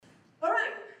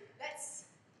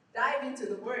dive into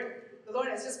the Word. The Lord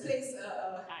has just placed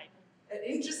an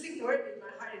interesting word in my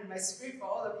heart and my spirit for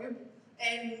all of you.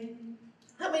 And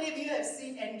how many of you have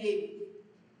seen Endgame?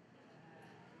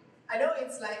 I know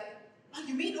it's like, oh,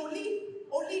 you mean only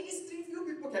these three few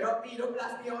people cannot be, don't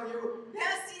blast me on you.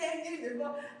 Never seen Endgame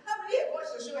before. How many have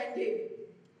watched the show Endgame?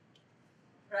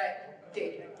 Right,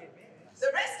 okay. The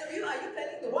rest of you, are you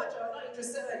planning to watch or not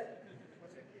interested?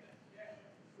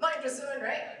 Not interested,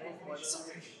 right? So,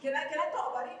 can I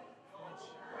talk about it?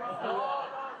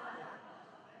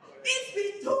 It's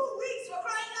been 2 weeks, for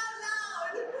crying out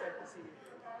loud!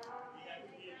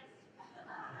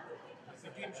 It's a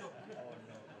dream show.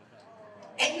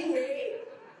 Anyway,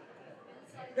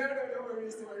 no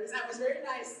worries. I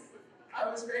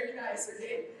was very nice,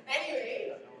 okay?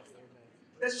 Anyway,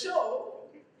 the show,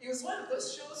 it was one of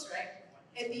those shows, right?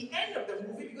 At the end of the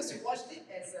movie, because we watched it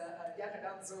as a young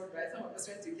adult zone, right? Some of us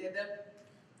went together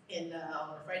on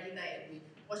a Friday night and we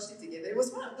watched it together. It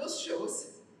was one of those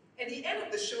shows. At the end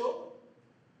of the show,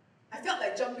 I felt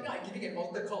like jumping out and giving an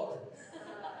altar call.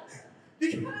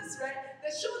 Because, right,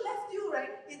 the show left you,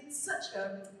 right, in such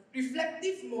a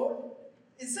reflective mode.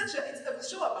 It's a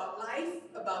show about life,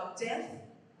 about death,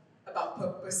 about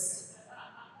purpose.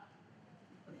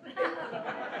 Why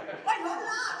not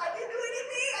laugh? I didn't do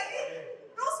anything.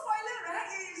 No spoiler, right?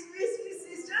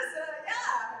 It's just,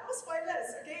 no spoilers,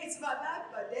 okay? It's about life,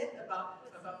 about death,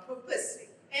 about purpose.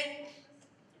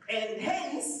 And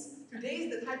hence, today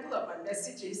the title of my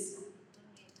message is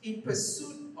In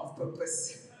Pursuit of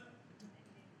Purpose.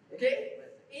 Okay?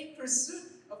 In Pursuit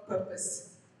of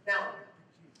Purpose. Now,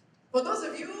 for those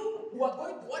of you who are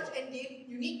going to watch Endgame,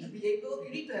 you need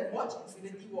to have watched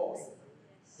Infinity Wars.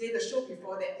 Okay, the show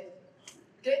before that.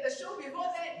 Okay, the show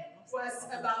before that was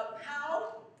about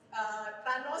how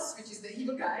Thanos, which is the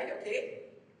evil guy, okay,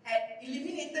 had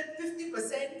eliminated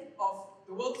 50% of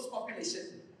the world's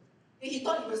population. And he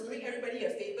thought he was doing everybody a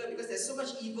favor because there's so much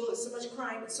evil, there's so much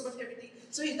crime, there's so much everything.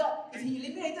 So he thought if he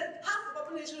eliminated half the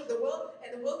population of the world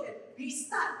and the world can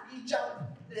restart, re-jump,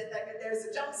 there's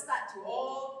a jump start to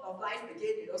all of life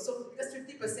again, so because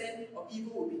 50% of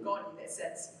evil will be gone in that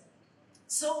sense.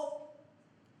 So,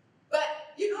 but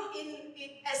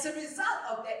as a result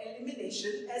of that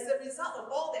elimination, as a result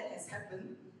of all that has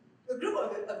happened, the group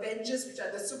of Avengers, which are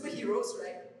the superheroes,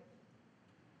 right,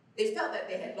 they felt that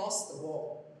they had lost the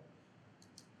war.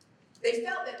 They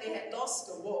felt that they had lost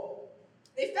the war.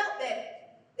 They felt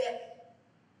that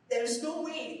there's no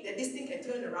way that this thing can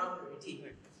turn around already.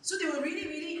 So they were really,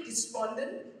 really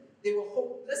despondent. They were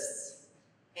hopeless,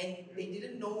 and they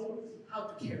didn't know how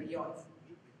to carry on.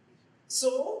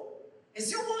 So,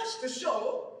 as you watch the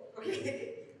show,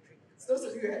 okay, those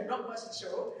of you who have not watched the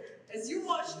show, as you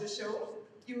watch the show,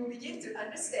 you will begin to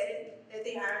understand that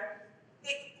they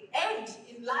end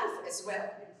in life as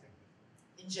well.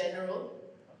 In general,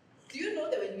 do you know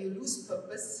that when you lose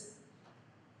purpose,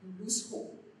 you lose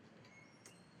hope?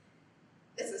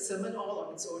 That's a sermon all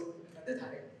on its own another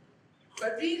time.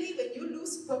 But really, when you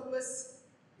lose purpose,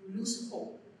 you lose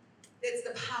hope. That's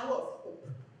the power of hope,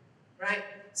 right?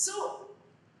 So,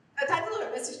 the title of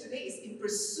our message today is In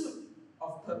Pursuit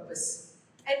of Purpose.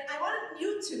 And I want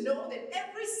you to know that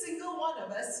every single one of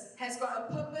us has got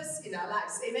a purpose in our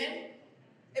lives. Amen?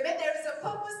 Amen. There is a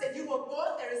purpose that you were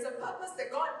born. There is a purpose that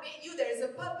God made you. There is a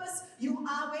purpose you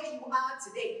are where you are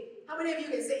today. How many of you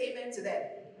can say amen to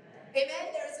that?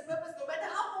 Amen. There is a purpose. No matter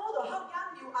how old or how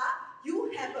young you are,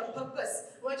 you have a purpose.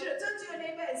 I want you to turn to your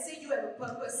neighbor and say you have a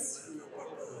purpose.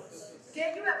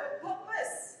 Okay, you have a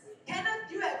purpose.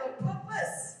 Kenneth, you have a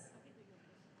purpose.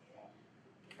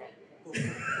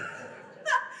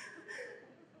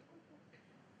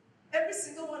 Every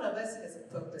single one of us has a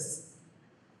purpose.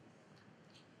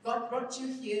 God brought you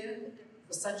here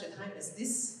for such a time as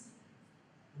this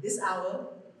hour,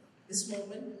 this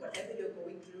moment, whatever you're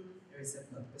going through, there is a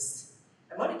purpose.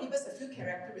 I want to give us a few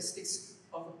characteristics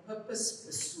of a purpose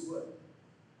pursuer.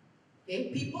 Okay,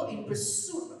 people in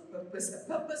pursuit of purpose, a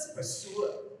purpose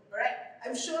pursuer. All right,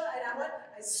 I'm sure, and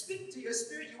I speak to your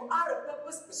spirit, you are a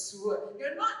purpose pursuer.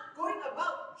 You're not going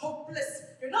about hopeless.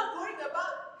 You're not going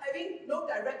about having no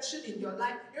direction in your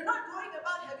life. You're not going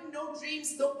about having no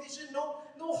dreams, no vision, no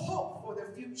hope for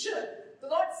the future. The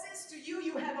Lord says to you,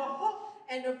 you have a hope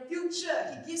and a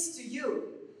future He gives to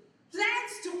you.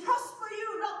 Plans to prosper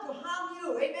you, not to harm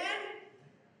you. Amen?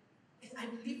 And I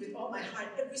believe with all my heart,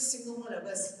 every single one of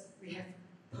us, we have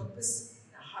purpose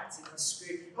in our hearts and our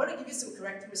spirit. I want to give you some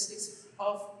characteristics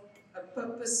of a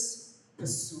purpose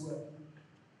pursuer.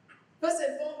 First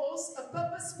and foremost, a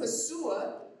purpose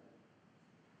pursuer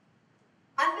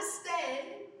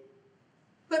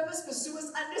purpose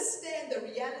pursuers understand the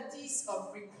realities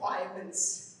of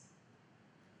requirements.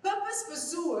 Purpose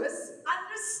pursuers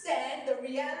understand the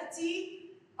reality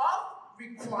of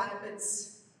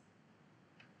requirements.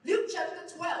 Luke chapter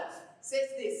 12 says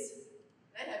this.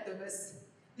 I have the verse.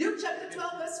 Luke chapter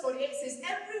 12 verse 48 says,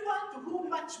 everyone to whom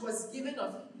much was given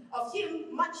of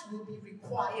him much will be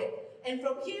required. And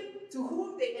from him to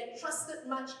whom they entrusted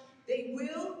much, they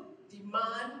will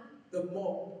demand the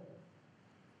more.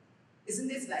 Isn't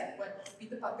this like what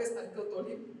Peter Parker's uncle told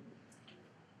him?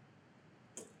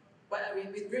 But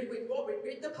with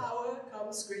greater power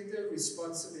comes greater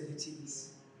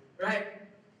responsibilities. Right?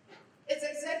 It's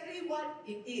exactly what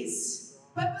it is.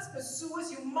 Purpose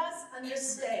pursuers, you must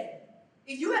understand.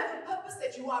 If you have a purpose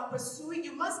that you are pursuing,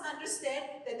 you must understand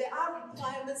that there are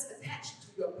requirements attached to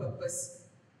your purpose.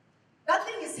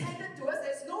 Nothing is handed to us.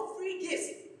 There's no free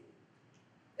gift.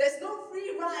 There's no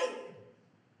free ride.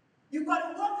 You've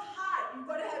got to work hard. You've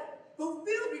got to have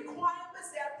fulfill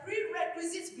requirements. There are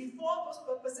prerequisites before those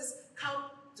purposes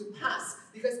come to pass.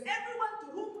 Because everyone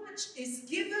to whom much is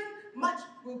given, much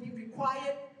will be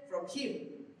required from him.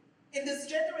 In this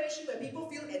generation where people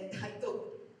feel entitled,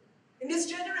 in this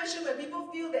generation where people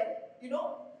feel that,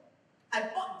 I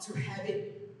ought to have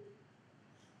it,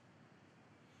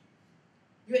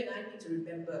 you and I need to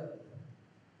remember,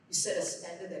 you set a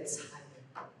standard that is higher.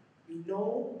 You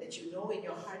know in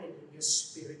your heart and in your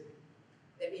spirit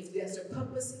that if there's a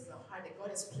purpose in your heart that God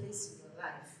has placed in your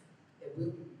life, there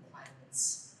will be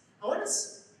requirements.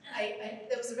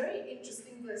 There was a very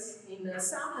interesting verse in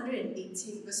Psalm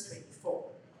 118 verse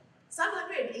 24. Psalm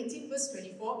 118 verse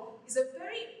 24 is a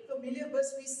very familiar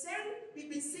verse. We've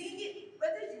been singing it,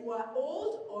 whether you are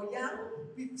old or young,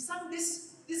 we've sung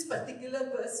this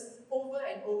particular verse over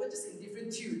and over, just in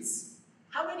different tunes.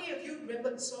 How many of you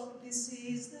remember the song, This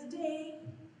is the day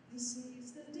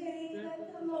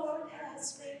that the Lord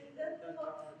has made, that the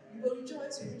Lord, we will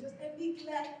rejoice, and be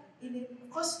glad in it. Of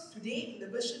course, today, in the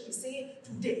version we say,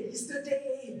 today is the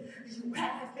day you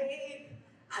have made,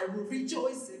 I will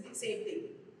rejoice in it. Same thing.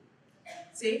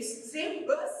 Same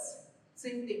verse,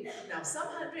 same thing. Now, Psalm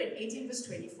 118 verse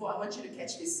 24, I want you to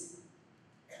catch this.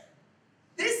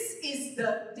 This is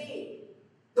the day.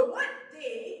 The word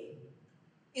day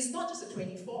is not just a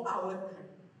 24-hour time.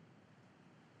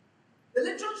 The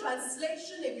literal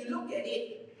translation, if you look at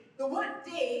it, the word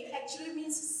day actually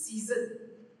means season.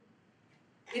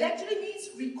 It actually means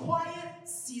required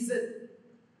season.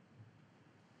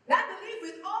 And I believe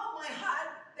with all my heart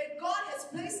that God has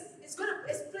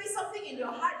placed something in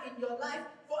your heart, in your life,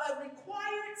 for a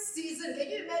required season. Can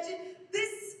you imagine?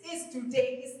 This is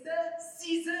today, is the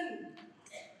season.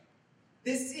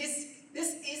 This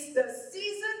is the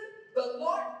season the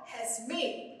Lord has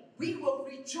made. We will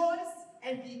rejoice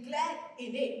and be glad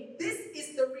in it. This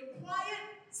is the required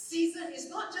season. It's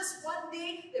not just one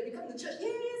day that we come to church.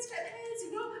 Yes, clap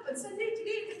hands, on Sunday,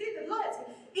 today the Lord has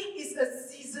made. It is a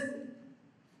season.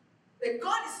 That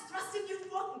God is thrusting you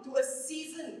forth into a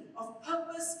season of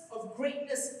purpose, of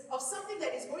greatness, of something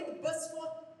that is going to burst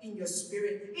forth in your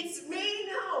spirit. It's May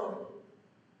now.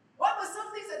 What were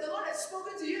some things that the Lord has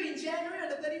spoken to you in January on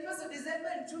the 31st of December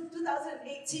in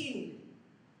 2018?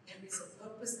 There is a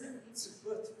purpose that needs to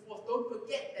burst forth. Don't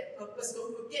forget that purpose.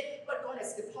 Don't forget what God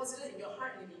has deposited in your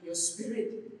heart and in your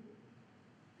spirit.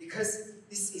 Because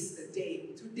this is the day.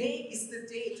 Today is the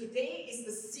day. Today is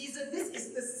the season. This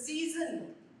is the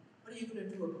season. What are you going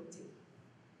to do about it?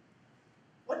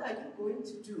 What are you going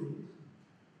to do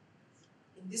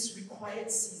in this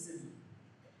required season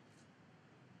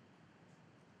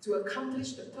to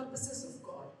accomplish the purposes of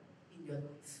God in your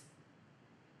life?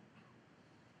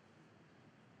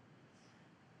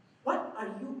 What are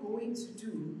you going to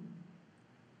do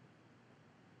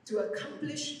to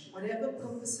accomplish whatever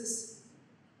purposes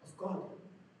of God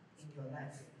in your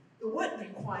life? The word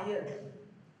require.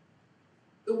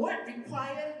 The word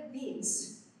require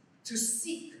means to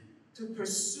seek, to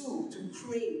pursue, to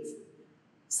crave.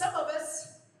 Some of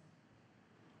us,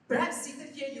 perhaps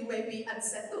seated here, you may be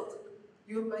unsettled.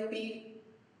 You're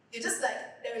just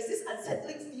like, there is this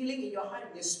unsettling feeling in your heart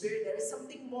and your spirit. There is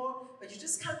something more, but you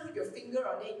just can't put your finger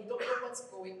on it. You don't know what's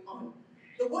going on.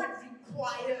 The word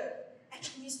require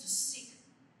actually means to seek,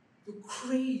 to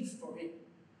crave for it.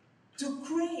 To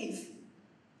crave.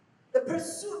 The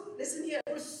pursuit, listen here,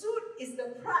 pursuit is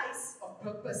the price of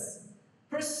purpose.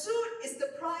 Pursuit is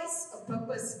the price of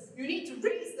purpose. You need to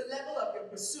raise the level of your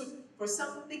pursuit for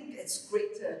something that's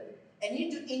greater. And you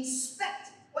need to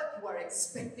inspect what you are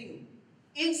expecting.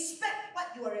 Inspect what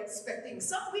you are expecting.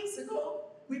 Some weeks ago,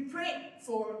 we prayed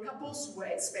for couples who were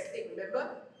expecting, remember?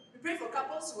 We prayed for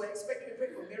couples who were expecting, we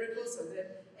prayed for miracles for them.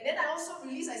 And then I also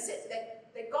said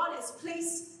that God has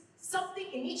placed something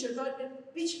in each of them,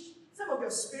 which Some of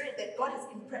your spirit that God has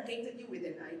impregnated you with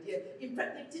an idea,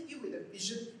 impregnated you with a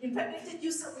vision, impregnated you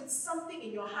with something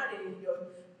in your heart and in your...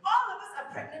 All of us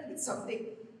are pregnant with something.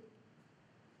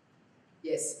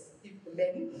 Yes, if the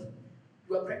men,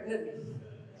 you are pregnant.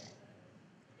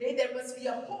 Okay, there must be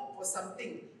a hope for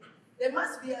something. There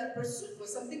must be a pursuit for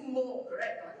something more,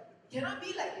 correct? Right? It cannot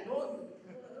be like, whatever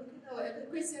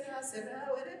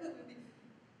will be.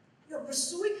 You're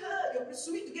pursuing her, you're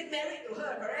pursuing to get married to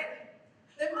her, correct?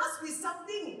 There must be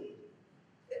something.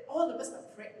 All of us are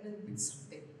pregnant with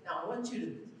something. Now, I want you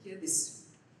to hear this.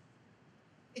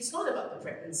 It's not about the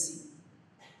pregnancy.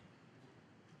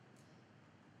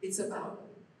 It's about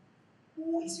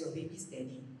who is your baby's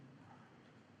daddy.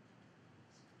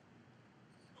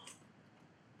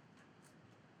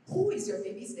 Who is your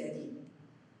baby's daddy?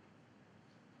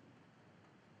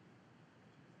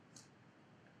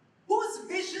 Whose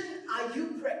vision are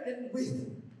you pregnant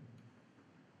with?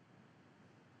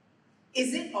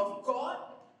 Is it of God?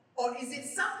 Or is it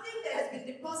something that has been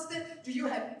deposited? Do you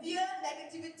have fear,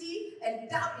 negativity, and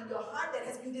doubt in your heart that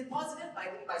has been deposited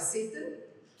by Satan?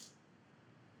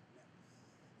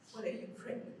 What are you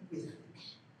pregnant with?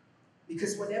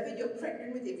 Because whatever you're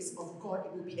pregnant with, if it's of God,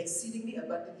 it will be exceedingly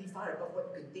abundantly far above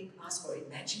what you can think, ask, or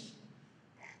imagine.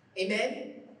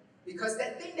 Amen? Because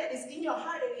that thing that is in your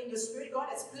heart and in your spirit, God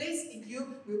has placed in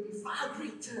you, will be far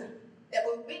greater. That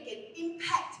will make an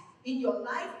impact in your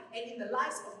life and in the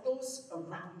lives of those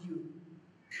around you.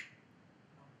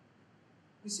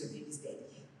 Who's your baby's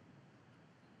daddy?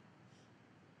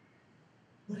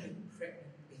 What are you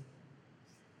pregnant with?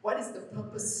 What is the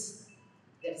purpose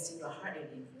that is in your heart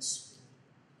and in your spirit?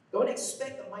 Don't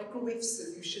expect a microwave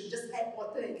solution. Just add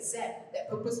water and zap.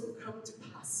 That purpose will come to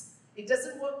pass. It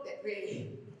doesn't work that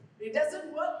way. It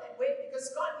doesn't work that way because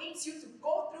God needs you to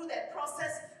go through that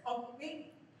process of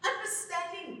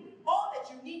understanding all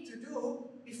that you need to do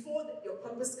before your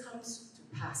purpose comes to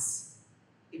pass.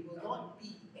 It will not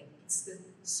be an instant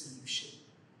solution.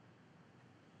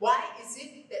 Why is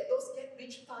it that those get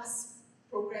rich fast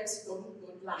programs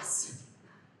don't last?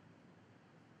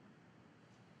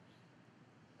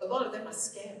 A lot of them are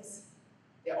scams.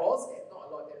 They're all scams,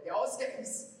 not a lot of them. They're all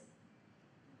scams.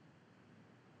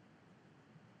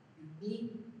 You need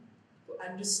to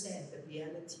understand the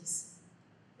realities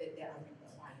that there are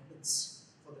requirements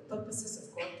for the purposes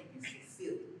of God to be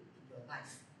fulfilled in your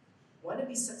life. You want to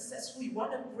be successful, you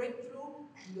want to break through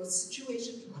in your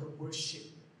situation, you want to worship.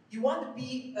 You want to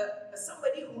be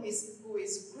somebody who is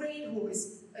great, who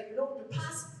is, to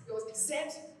pass your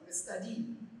exams with study.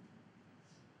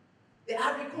 There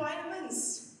are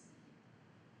requirements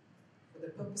for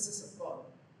the purposes of God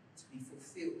to be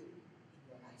fulfilled in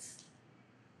your life.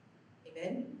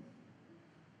 Amen?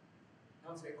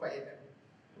 Now it's very quiet now.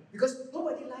 Because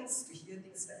nobody likes to hear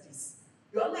things like this.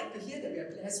 You all like to hear that we are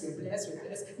blessed,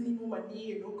 I need more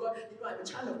money, God, I'm a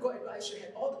child of God, I should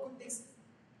have all the good things.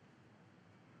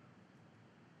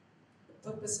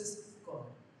 The purposes of God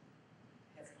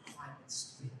have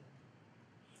requirements to it.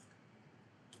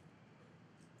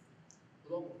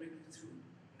 The Lord will bring you through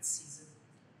a season of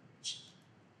preaching.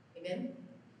 Amen?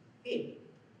 Okay.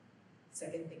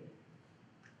 Second thing.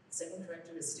 Second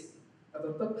characteristic of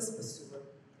a purpose pursuer.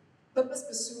 Purpose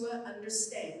pursuer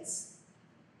understands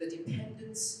the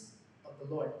dependence of the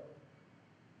Lord.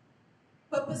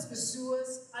 Purpose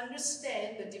pursuers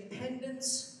understand the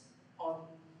dependence on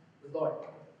the Lord.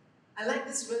 I like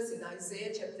this verse in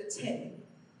Isaiah chapter 10,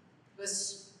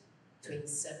 verse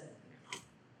 27.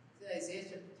 Isaiah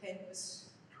chapter 10, verse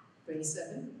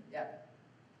 27. Yeah.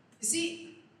 You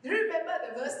see, do you remember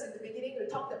the verse in the beginning? We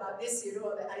talked about this,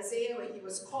 that Isaiah, when he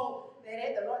was called,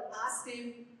 then the Lord asked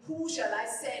him, who shall I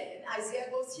send? And Isaiah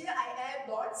goes, here I am,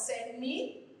 Lord, send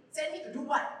me. Send me to do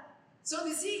what? So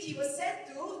you see, he was sent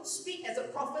to speak as a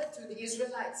prophet to the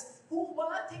Israelites who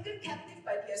were taken captive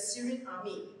by the Assyrian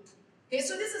army. Okay,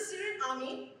 so this Assyrian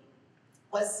army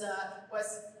was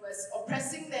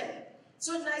oppressing them.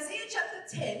 So in Isaiah chapter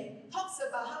 10, talks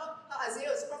about how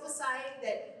Isaiah was prophesying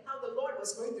that how the Lord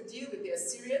was going to deal with the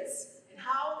Assyrians and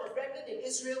how the remnant in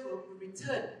Israel will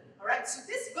return. Alright, so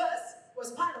this verse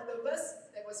was part of the verse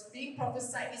that was being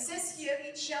prophesied. It says here,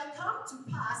 it shall come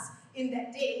to pass in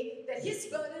that day that his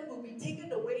burden will be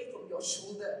taken away from your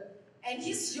shoulder and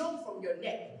his yoke from your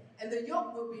neck, and the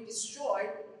yoke will be destroyed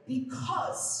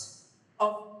because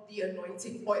of the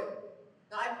anointing oil.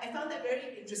 Now, I found that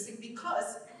very interesting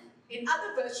because in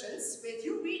other versions, when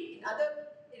you read in other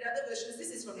versions, this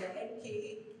is from the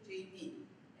NKJV.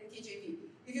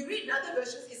 If you read in other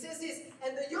versions, it says this,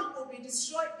 and the yoke will be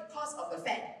destroyed because of the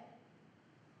fat.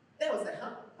 That was like,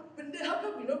 huh? How come,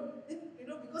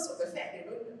 because of the fat,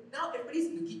 now everybody's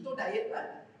in the keto diet,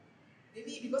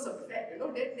 Maybe because of the fat, then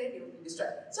they will be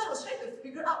destroyed. So I was trying to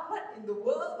figure out what in the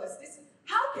world was this.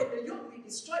 How can the yoke be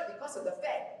destroyed because of the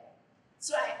fat?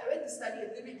 So I went to study a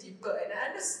little bit deeper, and I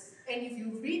understand. And if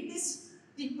you read this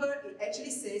deeper, it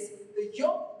actually says the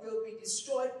yoke will be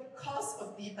destroyed because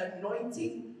of the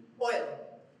anointing oil.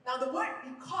 Now the word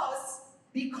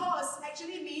because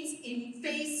actually means in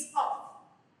face of.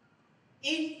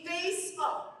 In face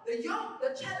of. The yoke,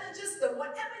 the challenges, the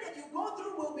whatever that you go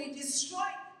through will be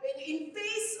destroyed when you're in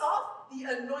face of the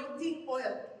anointing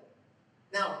oil.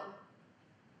 Now,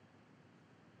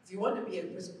 if you want to be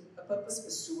a purpose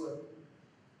pursuer,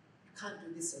 you can't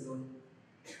do this alone.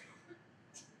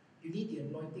 You need the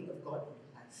anointing of God in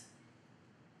your life.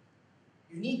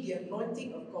 You need the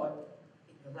anointing of God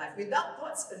in your life. Without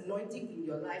God's anointing in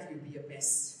your life, you'll be a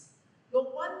mess. No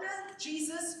wonder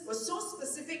Jesus was so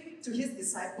specific to his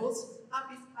disciples.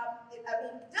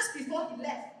 Just before he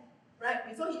left, right?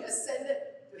 Before he ascended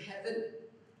to heaven,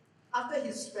 after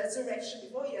his resurrection,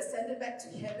 before he ascended back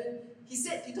to heaven, he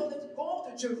told them to go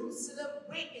to Jerusalem,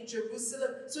 wait in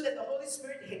Jerusalem, so that the Holy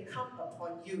Spirit can come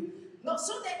upon you. Not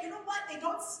so that, they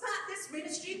don't start this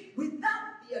ministry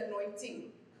without the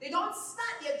anointing. They don't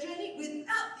start their journey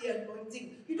without the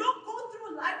anointing. You don't go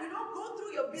through life, you don't go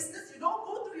through your business, you don't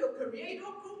go through your career, you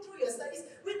don't go through your studies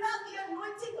without the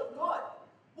anointing of God.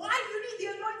 Why do you need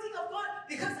the anointing of God?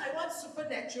 Because I want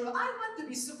supernatural. I want to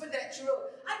be supernatural.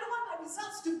 I don't want my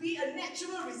results to be a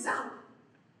natural result.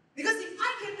 Because if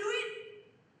I can do it,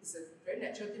 it's a very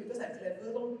natural thing because I'm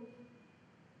clever.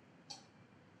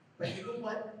 But you know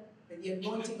what? When the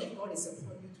anointing of God is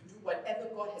upon you to do whatever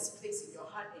God has placed in your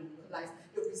heart and in your life,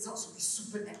 your results will be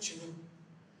supernatural.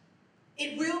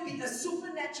 It will be a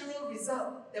supernatural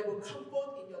result that will come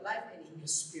forth in your life and in your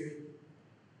spirit.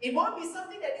 It won't be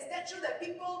something that is natural that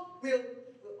people will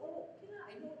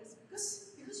I know this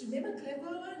because you're never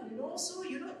clever, so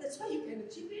that's why you can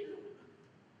achieve it.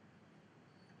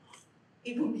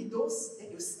 It will be those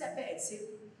that you step back and say,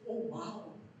 oh wow,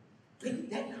 where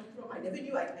did that come from? I never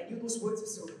knew I knew those words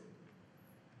also.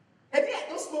 Have you had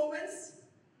those moments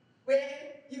where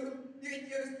you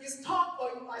talk or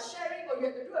you are sharing or you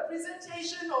have to do a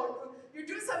presentation or you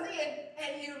do something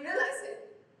and you realize that,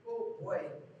 oh boy,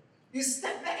 you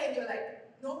step back and you're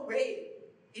like, no way,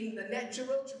 in the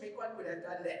natural, Choo would have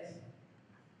done that.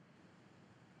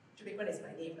 Choo is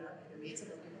my name now, by the way.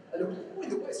 Hello, who in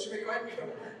the world is Choo?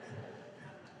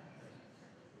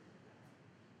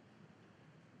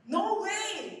 No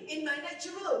way, in my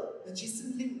natural, the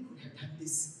Jason Lim could have done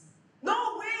this.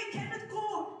 No way, Kenneth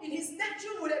Cole, in his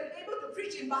natural, would have been able to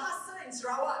preach in Bahasa in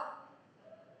Sarawak.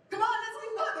 Come on, let's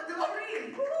give God the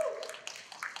glory. Woo!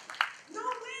 No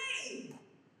way.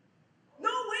 No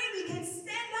way we can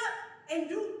stand up and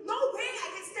do, no way I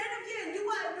can stand up here and do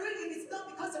what I'm doing if it's not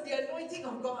because of the anointing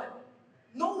of God.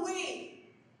 No way.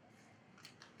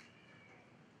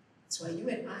 That's why you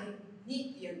and I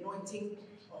need the anointing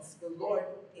of the Lord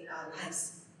in our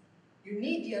lives. You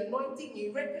need the anointing.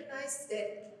 You recognize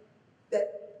that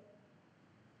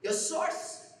your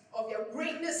source of your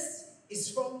greatness is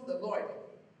from the Lord.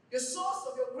 Your source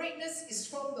of your greatness is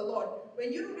from the Lord.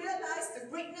 When you realize the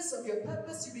greatness of your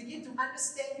purpose, you begin to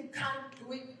understand you can't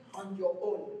do it on your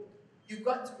own. You've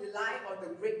got to rely on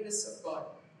the greatness of God.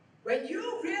 When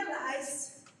you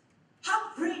realize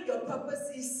how great your purpose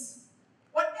is,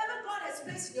 whatever God has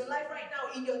placed in your life right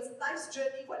now, in your life's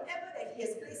journey, whatever that He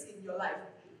has placed in your life,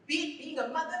 be it being a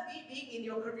mother, be it being in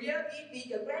your career, be it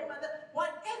being a grandmother,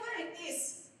 whatever it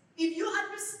is, if you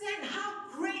understand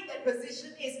how great that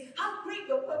position is, how great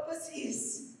your purpose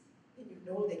is, then you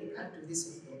know that you can't do this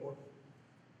on your own.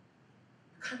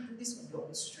 You can't do this on your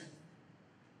own strength.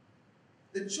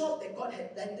 The job that God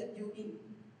had landed you in,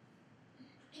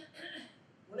 you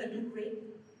want to do great?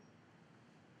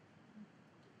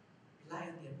 Rely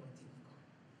on the anointing of God.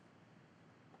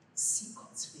 Seek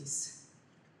God's face.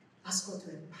 Ask God to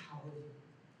empower you.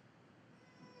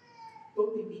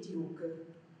 Don't be mediocre.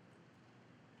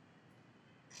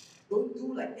 Don't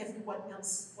do like everyone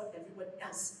else, what everyone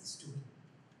else is doing.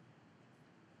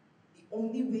 The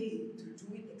only way to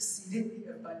do it exceedingly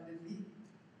abundantly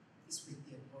is with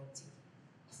the anointing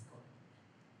of God.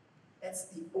 That's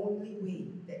the only way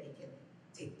that it can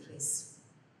take place.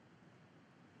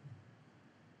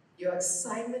 Your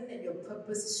assignment and your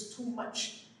purpose is too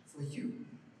much for you.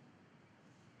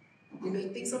 You may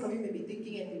think, some of you may be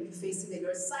thinking and may be facing that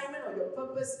your assignment or your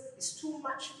purpose is too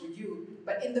much for you,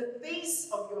 but in the face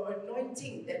of your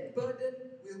anointing, that burden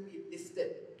will be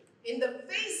lifted. In the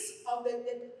face of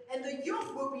and the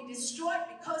yoke will be destroyed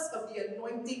because of the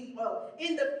anointing oil.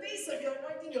 In the face of your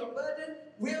anointing, your burden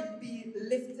will be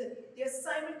lifted. The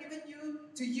assignment given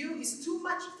to you is too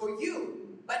much for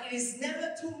you, but it is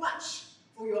never too much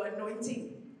for your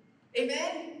anointing.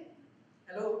 Amen?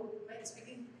 Hello? Am I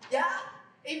speaking? Yeah?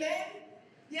 Amen?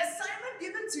 The assignment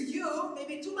given to you may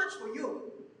be too much for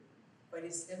you, but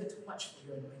it's never too much for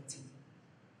your anointing.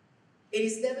 It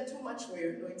is never too much for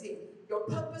your anointing. Your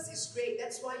purpose is great.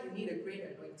 That's why you need a great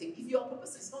anointing. If your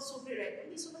purpose is not so great, right? You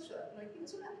need so much anointing.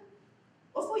 So that.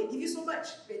 What for? It give you so much,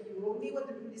 when you only want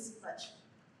to do this much.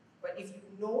 But if you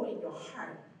know in your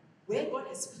heart where God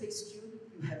has placed you,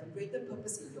 you have a greater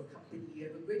purpose in your company. You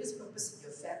have a greatest purpose in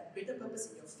your greater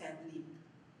purpose in your family.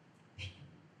 Then you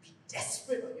be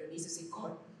desperate on your knees and say,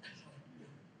 God,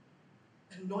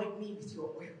 anoint me with your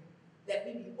oil. Let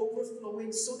me be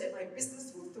overflowing so that my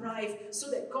business will thrive, so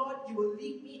that God, you will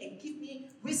lead me and give me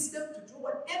wisdom to do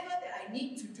whatever that I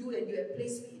need to do, and you have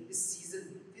placed me in this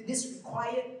season, in this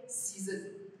required season.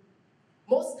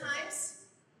 Most times,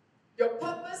 your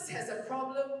purpose has a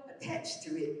problem attached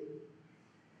to it.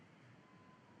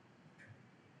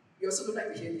 You also don't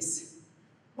like to hear this.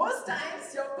 Most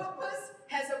times, your purpose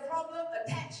has a problem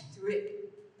attached to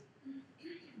it.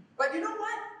 But you know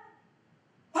what?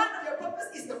 Part of your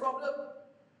purpose is the problem.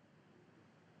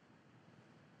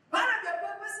 Part of your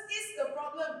purpose is the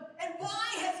problem. And why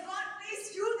has God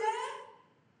placed you there?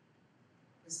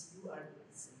 Because you are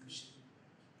the solution.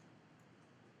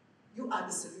 You are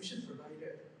the solution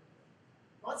provider.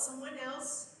 Not someone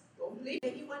else. Don't blame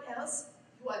anyone else.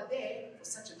 You are there for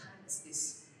such a time as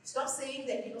this. Stop saying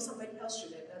that somebody else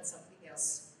should have done something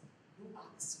else. You are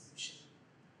the solution.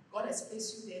 God has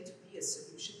placed you there to be a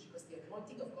solution because the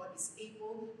anointing of God is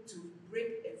able to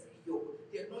break every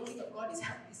yoke. The anointing of God is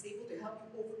able to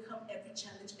help you overcome every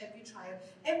challenge, every trial,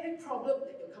 every problem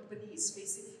that your company is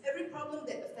facing, every problem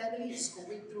that the family is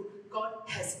going through. God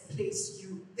has placed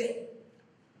you there.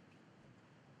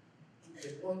 And the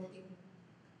anointing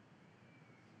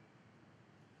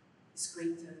is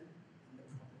greater than the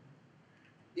problem.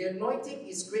 The anointing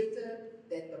is greater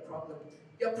than the problem.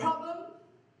 Your problem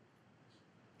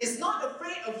is not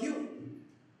afraid of you.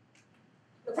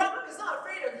 The problem is not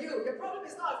afraid of you. Your problem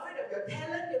is not afraid of your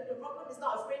talent. Your problem is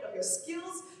not afraid of your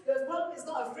skills. Your problem is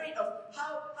not afraid of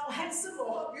how handsome or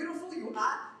how beautiful you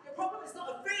are. Your problem is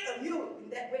not afraid of you in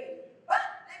that way. But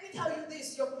let me tell you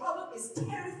this, your problem is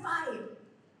terrifying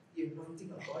the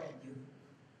anointing of God in you.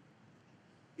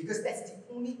 Because that's the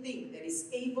only thing that is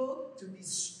able to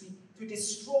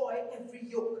destroy every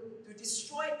yoke, to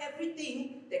destroy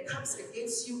everything that comes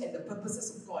against you and the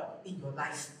purposes of God in your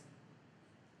life.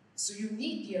 So you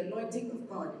need the anointing of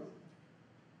God.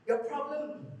 Your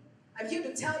problem, I'm here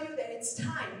to tell you that it's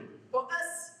time for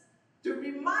us to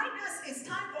remind us, it's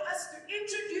time for us to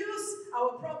introduce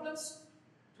our problems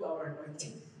to our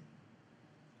anointing.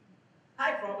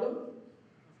 Hi, problem.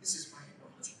 This is my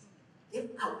anointing.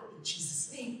 Get out in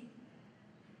Jesus' name.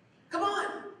 Come on.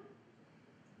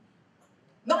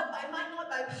 Not by might, not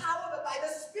by power, but by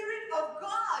the Spirit of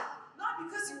God. Not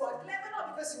because you are clever,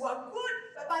 not because you are good,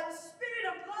 but by the Spirit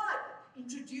of God.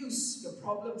 Introduce your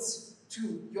problems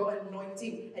to your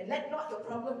anointing, and let not your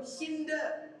problem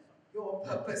hinder your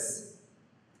purpose.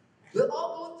 We'll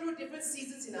all go through different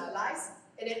seasons in our lives,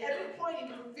 and at every point in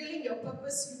fulfilling your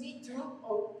purpose,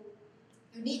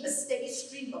 you need a steady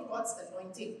stream of God's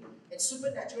anointing and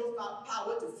supernatural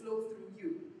power to flow through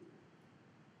you.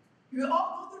 We will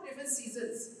all go through different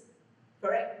seasons,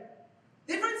 correct?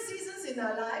 Different seasons in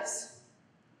our lives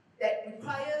that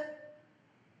require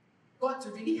God to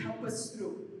really help us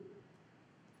through.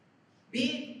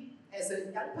 Be it as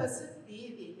a young person, be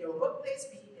it in your workplace,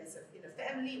 be it as in a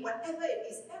family, whatever it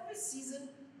is, every season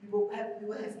we will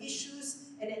have issues,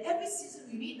 and at every season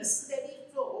we need a steady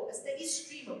flow, a steady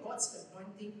stream of God's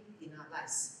anointing in our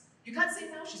lives. You can't say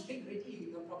now she's big already,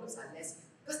 your problems are less,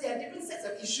 because there are different sets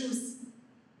of issues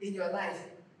in your life.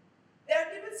 There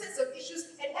are different sets of issues,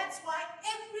 and that's why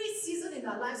every season in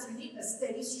our lives we need a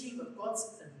steady stream of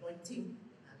God's anointing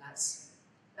in our lives.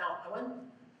 Now,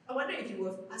 I wonder if you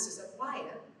will ask yourself, why?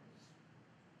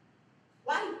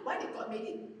 Why did God make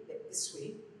it this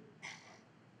way?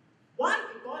 Why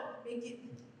did God make it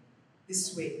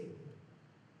this way?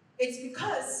 It's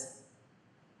because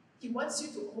He wants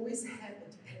you to always have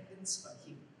a dependence on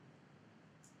Him.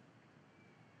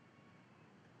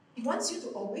 He wants you to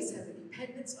always have a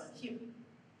dependence on Him.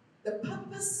 The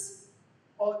purpose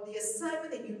or the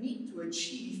assignment that you need to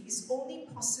achieve is only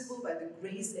possible by the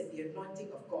grace and the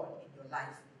anointing of God in your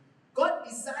life. God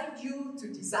designed you to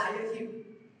desire Him.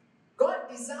 God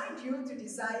designed you to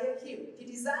desire Him. He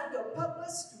designed your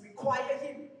purpose to require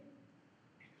Him.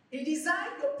 He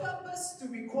designed your purpose to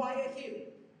require Him.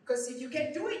 Because if you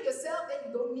can do it yourself, then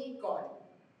you don't need God.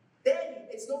 Then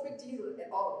it's no big deal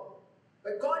at all.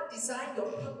 But God designed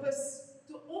your purpose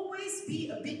to always be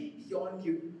a bit beyond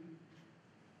you.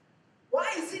 Why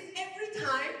is it every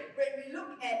time when we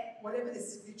look at whatever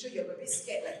is the future, you're a bit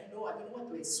scared, like, no, I don't know what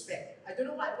to expect. I don't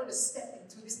know what I'm going to step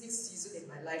into this next season in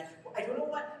my life. I don't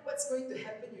know what's going to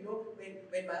happen, when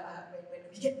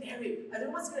we get married. I don't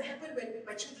know what's going to happen when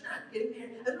my children are getting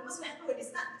married. I don't know what's going to happen when they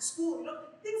start school,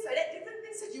 things like that, different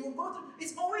things that you will go through.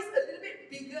 It's always a little bit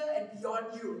bigger and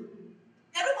beyond you.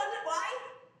 Ever wondered why?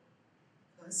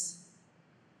 Because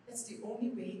that's the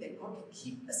only way that God can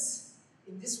keep us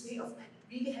in this way of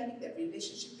really having that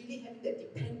relationship, really having that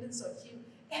dependence on Him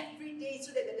every day,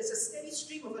 so that there's a steady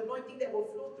stream of anointing that will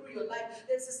flow through your life.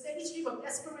 There's a steady stream of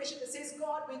desperation that says,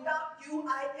 God, without you,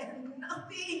 I am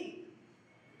nothing.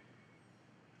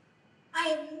 I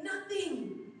am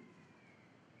nothing.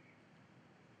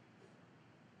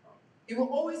 It will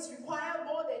always require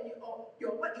more than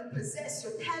what you possess,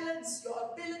 your talents,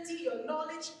 your ability, your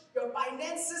knowledge, your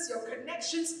finances, your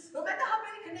connections. No matter how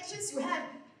many connections you have,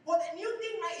 for that new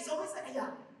thing, right, it's always like,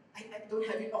 I don't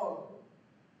have it all.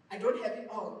 I don't have it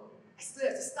all. I still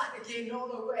have to start again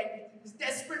all over and be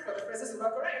desperate for the presence of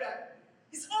God, correct? Right?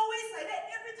 It's always like that.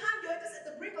 Every time you're just at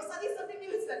the brink of starting something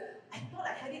new, it's like, I thought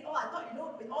I had it all. I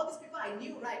thought, with all these people I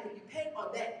knew, right, could depend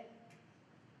on that.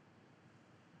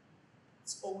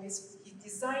 It's always, He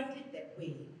designed it that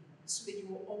way so that you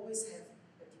will always have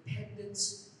a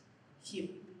dependence on Him.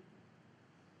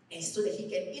 And so that He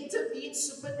can intervene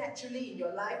supernaturally in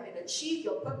your life and achieve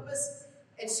your purpose.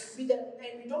 And we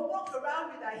don't walk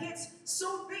around with our heads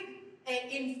so big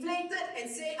and inflated and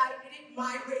say, I did it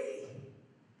my way.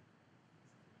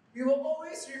 We will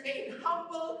always remain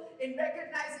humble in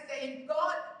recognizing that if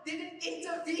God didn't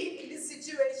intervene in this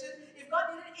situation, if God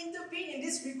didn't intervene in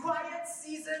this required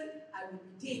season, I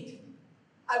would be dead.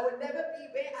 I would never be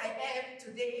where I am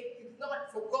today if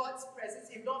not for God's presence,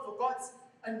 if not for God's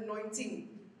anointing.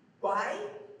 Why?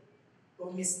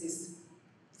 Don't miss this.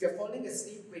 If you're falling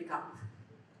asleep, wake up.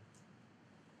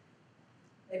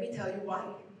 Let me tell you why.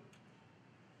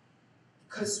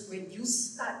 Because when you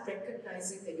start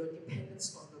recognizing that your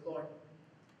dependence on the Lord,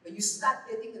 when you start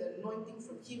getting an anointing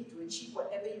from Him to achieve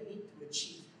whatever you need to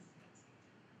achieve,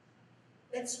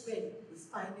 that's when you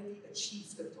finally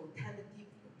achieve the totality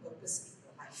of your purpose in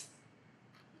your life,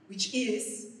 which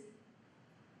is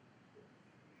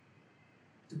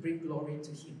to bring glory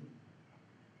to Him.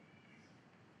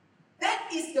 That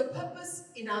is the purpose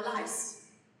in our lives,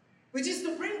 which is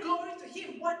to bring glory to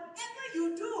Him. Whatever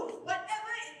you do,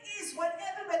 whatever it is, whether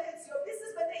it's your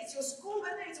business, whether it's your school,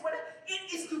 whether it's whatever,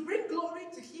 it is to bring glory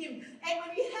to Him. And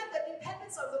when we have the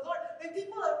dependence of the Lord, when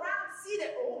people around see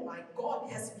that, oh my God,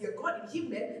 there has to be a God in Him,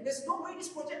 man. There's no way this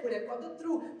project would have gotten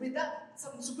through without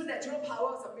some supernatural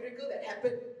power, some miracle that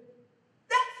happened.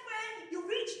 That's when you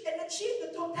reach and achieve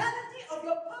the totality of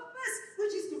your purpose,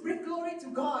 which is to bring glory to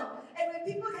God. And when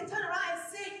people can turn around and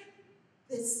say,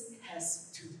 this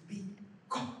has to be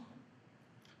God.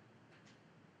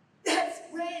 That's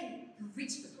when you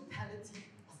reach the totality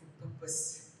of your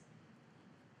purpose.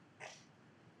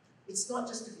 It's not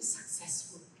just to be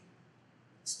successful.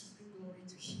 It's to bring glory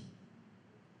to Him.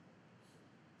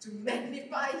 To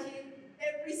magnify Him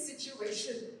every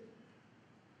situation.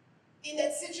 In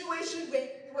that situation where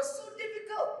it was so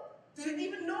difficult to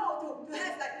even know, to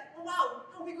have like, oh, wow,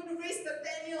 how are we going to raise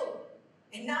Nathaniel?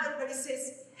 And now everybody says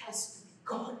it has to be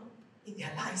God in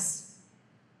their lives.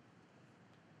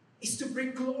 It's to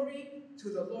bring glory to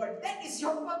the Lord. That is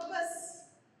your purpose.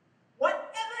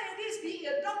 Whatever it is, be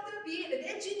it a doctor, be it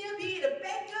an engineer, be it a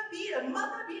banker, be it a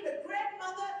mother, be it a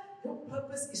grandmother, your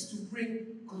purpose is to bring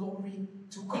glory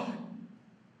to God.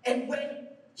 And when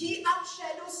He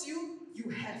outshadows you, you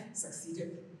have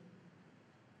succeeded.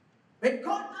 When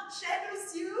God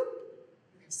outshadows you,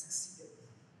 you have succeeded.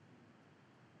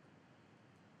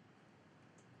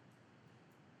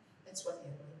 That's what the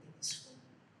anointing is for.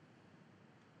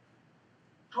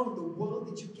 How in the world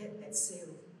did you get that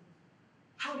sale?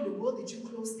 How in the world did you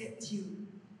close that deal?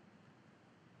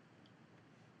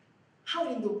 How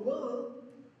in the world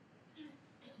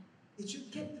did you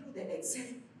get through that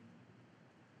exam?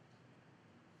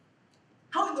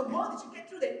 How in the world did you get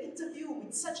through that interview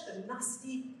with such a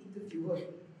nasty interviewer?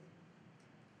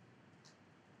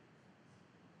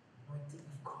 Anointing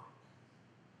of God.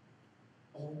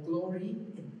 All glory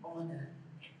and honor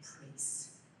and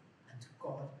praise unto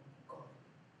God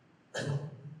alone.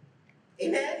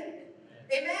 Amen?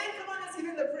 Amen? Come on, let's give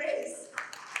Him the praise.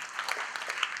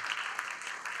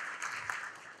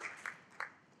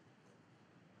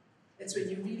 That's when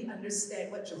you really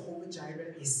understand what Jehovah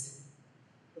Jireh is.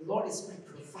 The Lord is my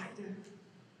provider.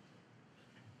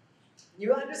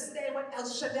 You understand what El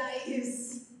Shaddai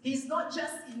is. He's not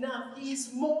just enough. He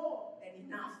is more than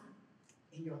enough.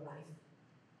 in your life.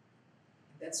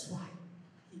 And that's why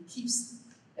He keeps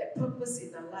that purpose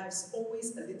in our lives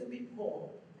always a little bit more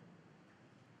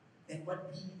than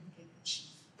what we can achieve.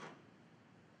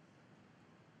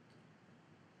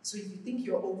 So if you think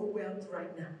you're overwhelmed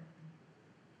right now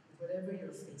with whatever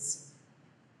you're facing,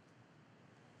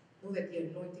 know that the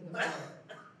anointing of God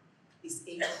is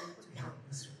able to help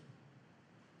you through.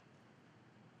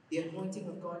 The anointing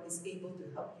of God is able to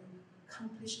help you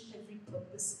accomplish every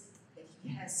purpose that He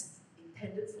has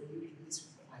intended for you in this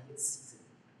required season.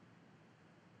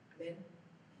 Amen?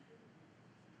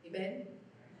 Amen?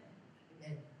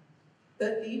 Amen.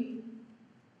 Thirdly,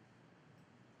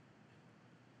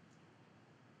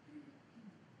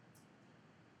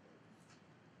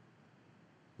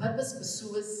 purpose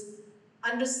pursuers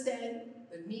understand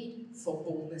the need for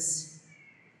boldness.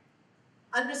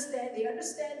 They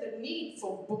understand the need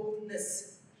for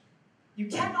boldness. You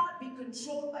cannot be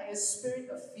controlled by a spirit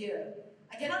of fear.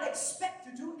 I cannot expect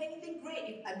to do anything great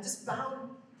if I'm just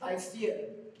bound by fear.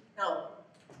 Now,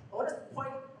 I want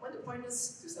to point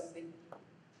us to something.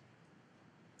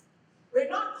 We're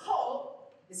not called,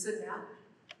 listen now,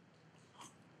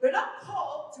 we're not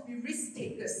called to be risk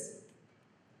takers.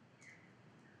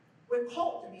 We're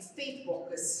called to be faith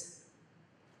walkers.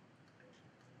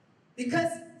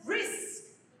 Because risk,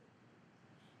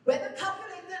 whether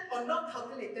calculated or not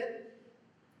calculated,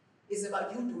 is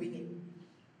about you doing it.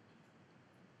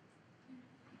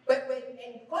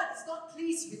 And God is not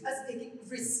pleased with us taking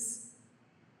risks.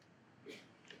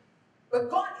 But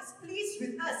God is pleased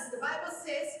with us. The Bible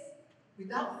says,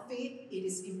 without faith, it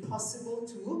is impossible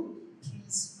to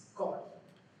please God.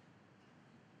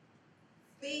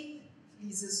 Faith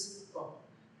pleases God.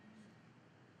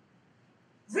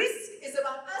 Risk is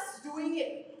about us doing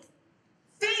it.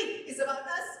 Faith is about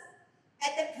us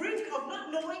at the brink of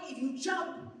not knowing if you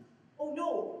jump. Oh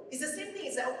no, it's the same thing.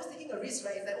 It's like almost taking a risk,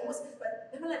 right? It's like almost, but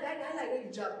never like die like when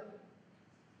you jump.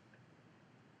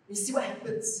 You see what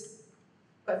happens.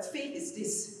 But faith is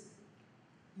this.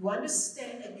 You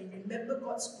understand and you remember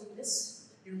God's goodness.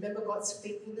 You remember God's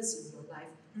faithfulness in your life.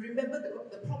 You remember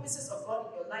the promises of God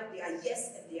in your life. They are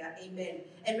yes and they are amen.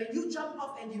 And when you jump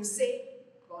off and you say,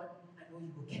 God, I know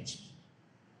you will catch me.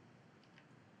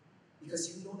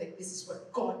 Because you know that this is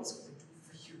what God is going to do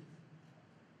for you.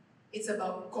 It's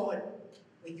about God.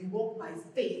 When you walk by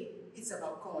faith, it's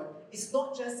about God. It's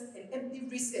not just an empty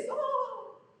risk that,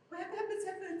 oh, whatever happens,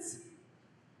 happens.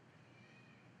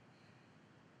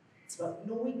 It's about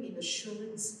knowing in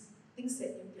assurance things that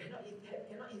you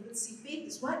cannot even see. Faith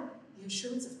is what? The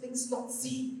assurance of things not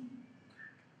seen.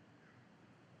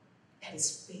 That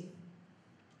is faith.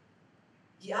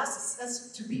 He asks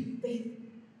us to be faith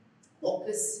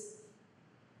walkers.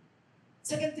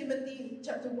 2 Timothy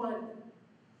chapter 1,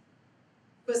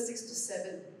 verse 6 to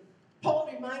 7. Paul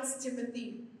reminds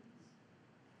Timothy.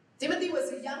 Timothy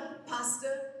was a young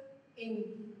pastor in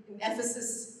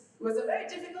Ephesus. It was a very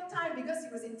difficult time because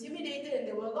he was intimidated and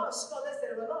there were a lot of scholars,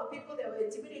 there were a lot of people that were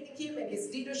intimidating him and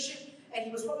his leadership, and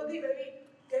he was probably very,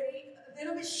 a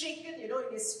little bit shaken, in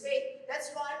his faith. That's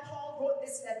why Paul wrote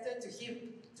this letter to him,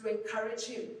 to encourage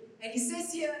him. And he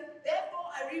says here,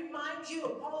 therefore I remind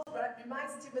you, Paul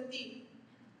reminds Timothy,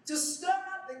 to stir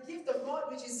up the gift of God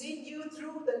which is in you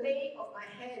through the laying of my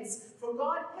hands. For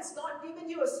God has not given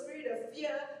you a spirit of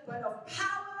fear, but of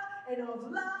power and of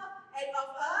love and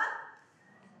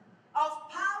of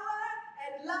power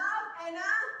and love and a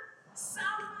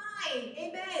sound mind.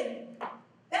 Amen.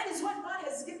 That is what God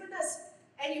has given us.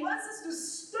 And He wants us to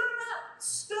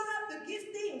stir up the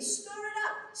gifting, stir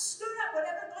up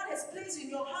whatever God has placed in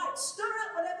your heart, stir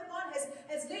up whatever God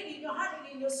has laid in your heart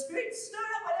and in your spirit, stir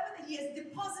up whatever that He has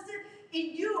deposited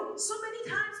in you. So many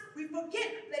times we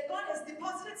forget that God has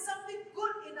deposited something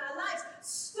good in our lives.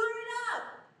 Stir it up.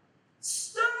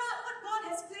 Stir up what God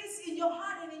has placed in your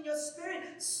heart and in your spirit.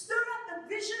 Stir up the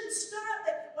vision, stir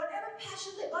up whatever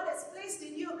passion that God has placed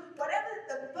in you, whatever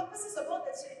the purposes of God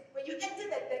that's when you enter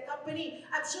that company,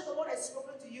 I'm sure the Lord has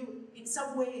spoken to you in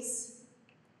some ways.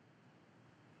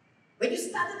 When you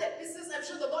started that business, I'm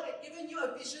sure the Lord had given you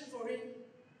a vision for it.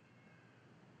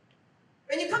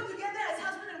 When you come together as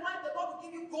husband and wife, the Lord will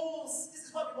give you goals. This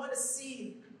is what we want to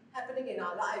see happening in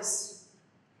our lives.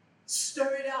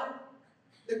 Stir it up.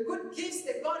 The good gifts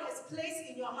that God has placed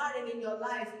in your heart and in your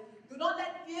life. Do not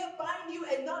let fear bind you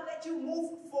and not let you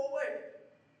move forward.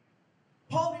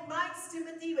 Paul reminds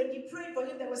Timothy when he prayed for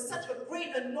him, there was such a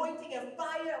great anointing and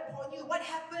fire upon you. What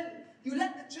happened? You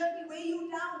let the journey weigh you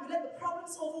down. You let the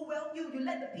problems overwhelm you. You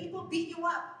let the people beat you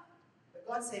up.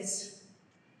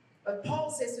 But Paul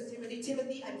says to Timothy,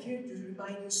 Timothy, I'm here to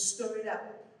remind you, stir it up.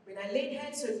 When I laid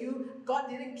hands on you, God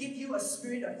didn't give you a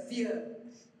spirit of fear.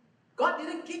 God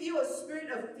didn't give you a spirit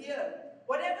of fear.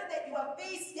 Whatever that you are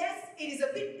faced, yes, it is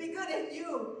a bit bigger than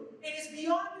you. It is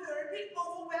beyond you. You're a bit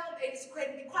overwhelmed. It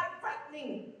can be quite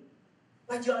frightening.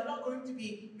 But you are not going to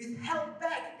be withheld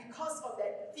back because of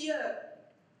that fear.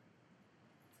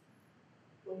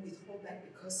 Don't withhold back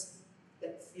because of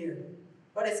that fear.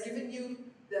 God has given you,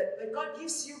 when God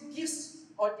gives you gifts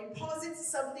or deposits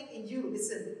something in you,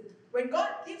 listen, when God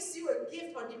gives you a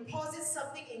gift or deposits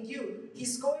something in you,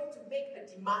 He's going to make a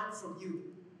demand from you.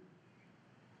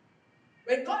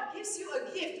 When God gives you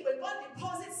a gift, when God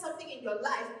deposits something in your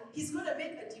life, He's going to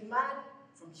make a demand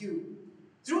from you.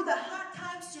 Through the hard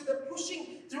times, through the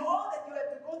pushing, through all that you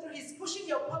have to go through, He's pushing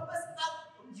your purpose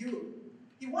out from you.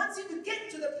 He wants you to get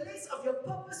to the place of your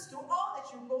purpose through all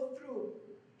that you go through.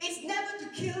 It's never to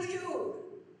kill you.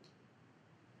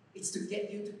 It's to get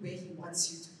you to where He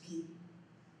wants you to be.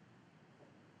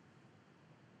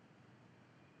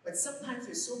 But sometimes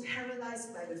we're so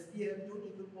paralyzed by the fear, we don't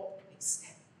even walk the next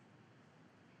step.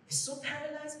 We're so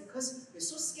paralyzed because we're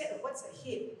so scared of what's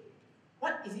ahead.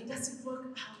 What if it doesn't work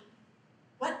out?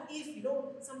 What if,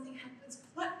 something happens?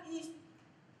 What if?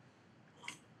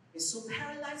 We're so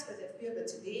paralyzed by that fear, but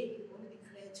today, I want to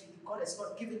declare to you, God has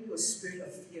not given you a spirit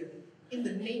of fear. In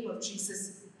the name of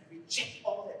Jesus, I reject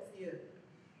all that fear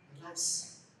in your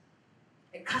lives.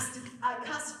 I cast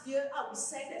fear out. We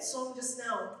sang that song just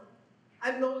now.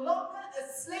 I'm no longer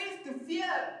a slave to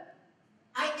fear.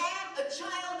 I am a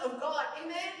child of God.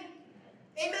 Amen?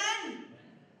 Amen?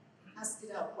 Cast it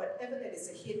out. Whatever that is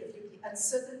ahead of you, the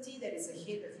uncertainty that is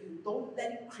ahead of you, don't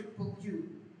let it cripple you.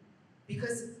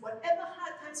 Because whatever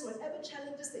hard times, whatever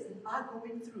challenges that you are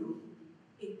going through,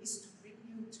 it is to bring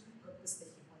you to the purpose that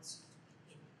He wants you to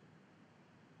be in.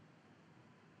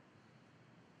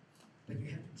 But you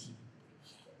have to keep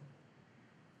moving.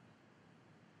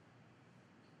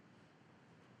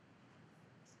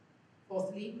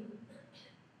 Fourthly,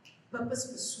 purpose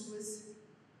pursuers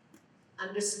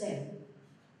understand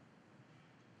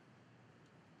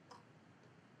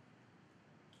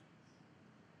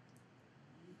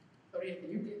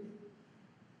you did.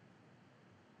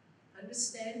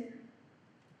 Understand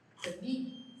the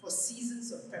need for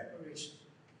seasons of preparation.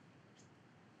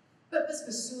 Purpose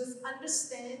pursuers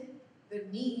understand the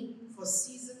need for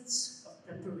seasons of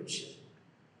preparation.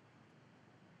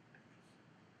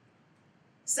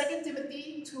 2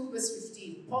 Timothy 2 verse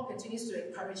 15, Paul continues to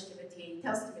encourage Timothy. He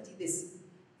tells Timothy this: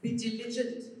 be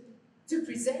diligent to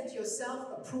present yourself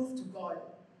approved to God,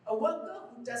 a worker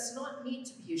who does not need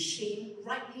to be ashamed,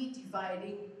 rightly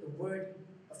dividing the word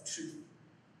of truth.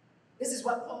 This is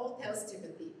what Paul tells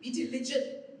Timothy. Be diligent.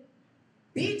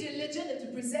 Be diligent and to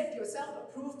present yourself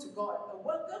approved to God, a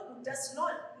worker who does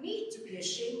not need to be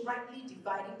ashamed, rightly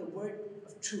dividing the word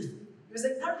of truth. He was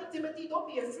encouraging Timothy, don't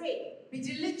be afraid. Be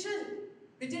diligent.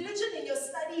 Be diligent in your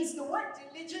studies. The word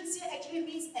diligence here actually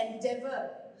means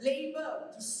endeavor, labor,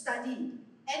 to study.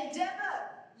 Endeavor,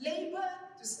 labor,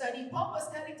 to study. Paul was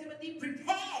telling Timothy,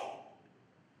 prepare.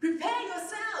 Prepare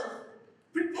yourself.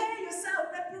 Prepare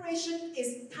yourself. Preparation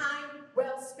is time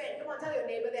well spent. Come on, tell your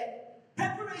neighbor that.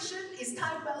 Preparation is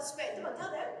time well spent. Come on,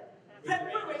 tell them.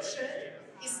 Preparation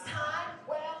is time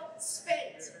well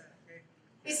spent.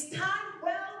 It's time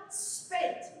well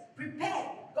spent.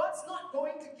 Prepare. God's not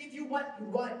going to give you what you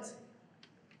want.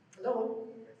 Hello?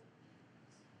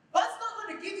 God's not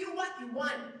going to give you what you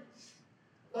want.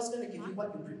 God's going to give you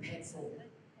what you prepared for.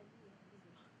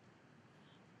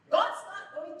 God's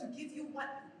not going to give you what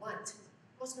you want.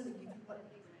 God's going to give you what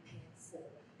you prepared for.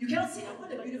 You cannot say, I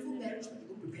want a beautiful marriage, but you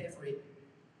don't prepare for it.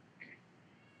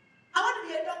 I want to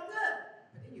be a doctor,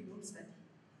 but then you don't study.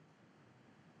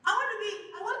 I want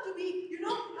to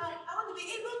be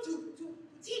able to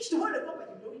teach the word of God, but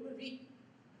you don't even read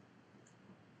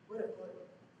the word of God.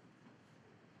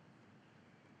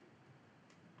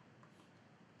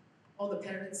 All the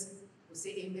parents will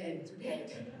say amen to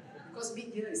that, because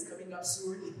mid-year is coming up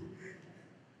soon.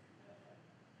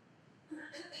 You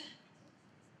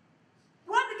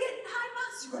want to get high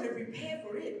marks, you've got to prepare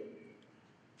for it.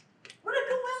 You want to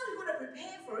do well, you've got to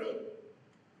prepare for it.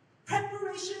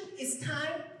 Preparation is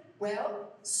time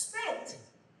well spent.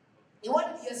 You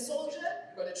want to be a soldier,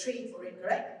 you've got to train for it,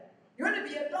 correct? You want to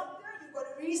be a doctor, you've got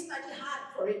to really study hard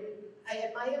for it. I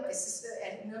admire my sister,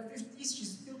 and in her 50s,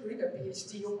 she's still doing a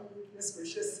PhD. Oh my goodness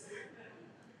gracious.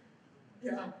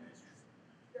 Yeah,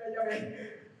 right.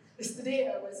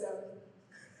 Yesterday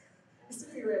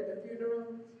we were at the funeral,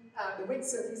 the wake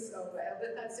service of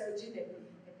Elder Tan Xiaojin and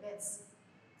Matt's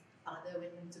father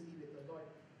went in to be with the Lord.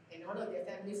 And one of their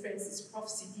family friends is Prof.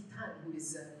 Siti Tan, who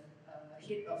is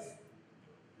head of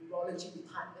neurology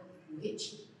department at UH.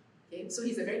 Okay, so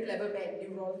he's a very clever man,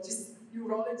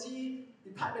 neurology,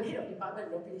 department, head of department,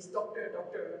 he's doctor,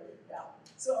 yeah.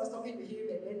 So I was talking to him,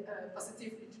 and then Pastor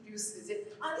Tiff introduced, and said,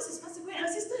 this is Pastor Gwen, her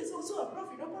sister is also a prof,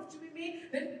 Prof Choo.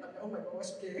 Then, oh my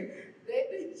gosh, okay. Then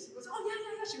she goes,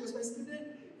 yeah, she was my student.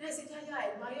 Then I said, yeah,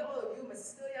 I admire all of you, my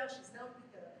sister, yeah, she's now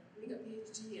doing a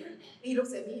PhD. And he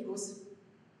looks at me, he goes,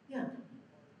 yeah,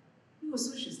 you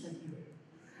also should study, right?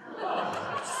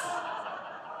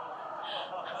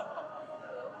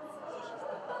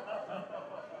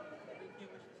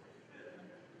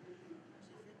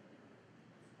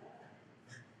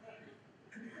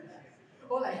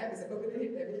 All I have is a permanent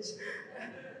head damage.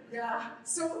 Yeah,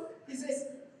 so he says,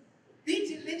 be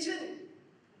diligent.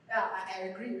 Yeah, I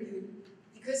agree with him.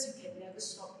 Because you can never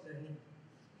stop learning.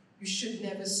 You should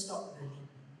never stop learning.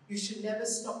 You should never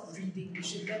stop reading. You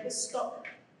should never stop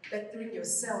bettering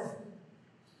yourself,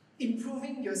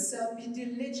 improving yourself. Be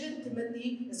diligent,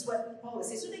 Timothy, is what Paul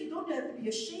says, so that you don't have to be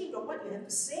ashamed of what you have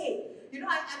to say.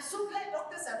 I'm so glad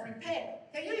doctors are prepared.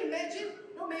 Can you imagine?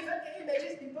 No, Maven, can you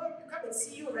imagine people come and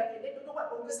see you, right, and they don't know what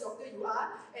bogus doctor you are,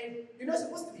 and you're not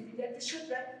supposed to be pediatrician,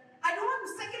 right? I don't want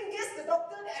to second guess the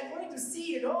doctor that I'm going to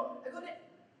see, I go there.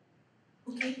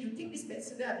 Okay, you take this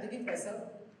medicine that I'm taking myself?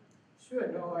 Sure,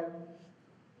 no.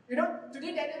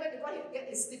 Today Daniel went to go and get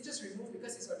his stitches removed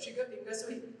because he's got trigger fingers, so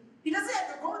he doesn't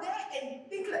have to go there and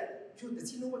think like, Choo,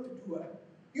 does he know what to do?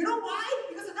 You know why?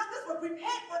 Because the doctors were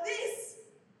prepared for this.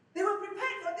 They were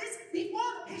prepared for this before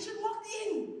the patient walked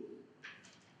in.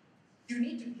 You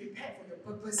need to be prepared for your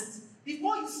purpose.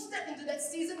 Before you step into that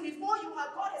season, before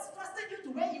God has trusted you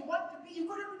to where you want to be, you've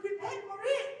got to be prepared for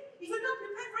it. If you're not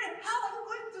prepared for it, how are you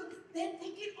going to then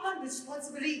take it on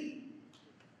responsibly?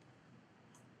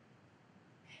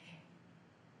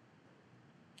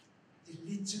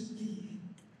 Diligently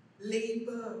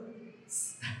labor,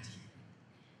 study.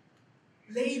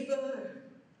 Labor,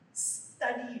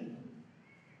 study.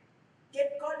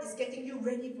 God is getting you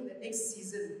ready for the next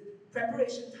season.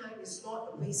 Preparation time is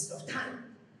not a waste of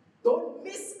time. Don't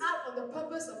miss out on the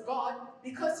purpose of God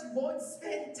because you won't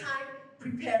spend time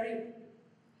preparing.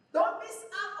 Don't miss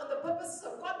out on the purposes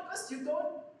of God because you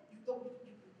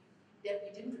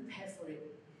didn't prepare for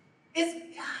it. You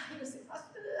say,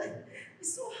 Pastor,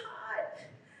 it's so hard.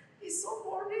 It's so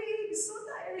boring. It's so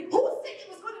tiring. Who said it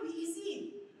was going to be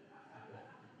easy?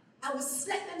 I was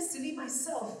slap them silly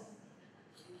myself.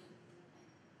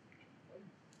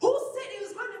 Who said it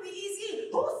was going to be easy?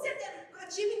 Who said that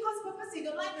achieving God's purpose in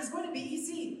your life is going to be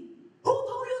easy? Who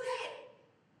told you that?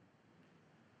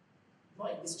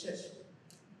 Not in this church.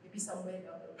 Maybe somewhere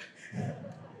else.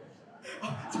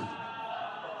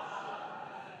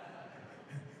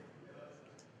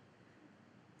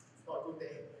 It's not good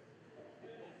there.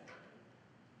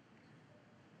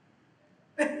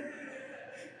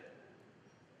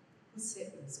 Who said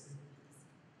it was going to be easy?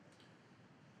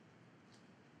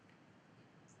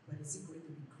 But is it going to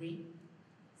be great?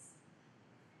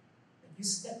 When you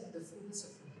step in the fullness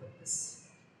of your purpose,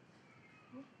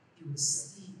 you will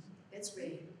see. That's where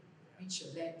you reach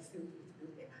your land filled with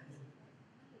milk and honey.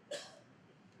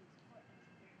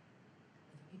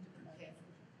 And you need to prepare for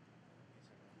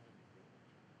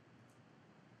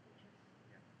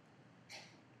it.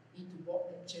 You need to walk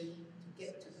that journey to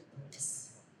get to the purpose,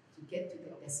 to get to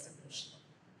that destination.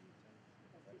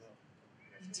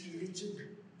 Be diligent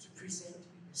to present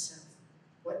yourself.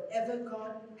 Whatever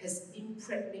God has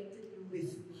impregnated you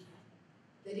with,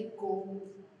 let it go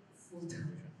full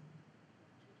time.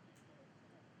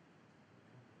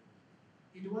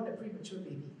 You don't want a premature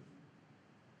baby.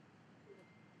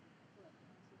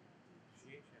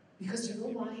 Because you know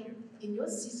why? In your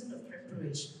season of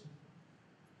preparation,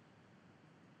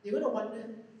 you're going to wonder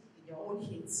in your own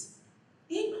heads,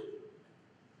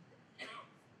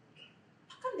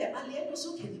 how come that alien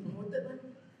also can be promoted?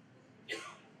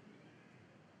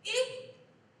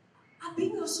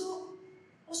 Being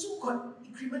also got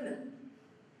increment.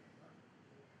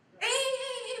 Wait.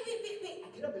 I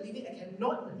cannot believe it. I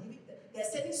cannot believe it. They're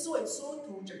sending so and so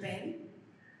to Japan.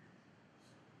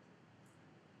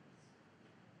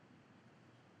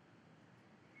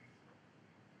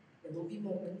 There will be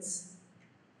moments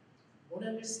you won't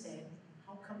understand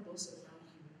how come those around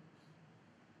you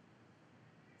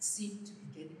seem to be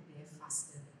getting there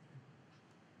faster than you.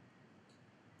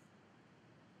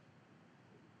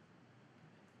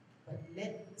 But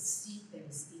let the seed that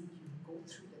is in you go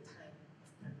through the time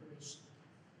of preparation,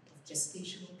 of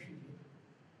gestational period.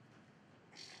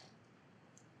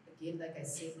 Again, like I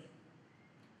said,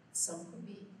 some could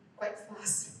be quite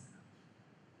fast.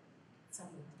 Some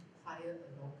will require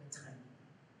a longer time.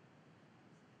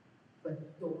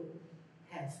 But don't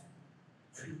have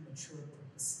premature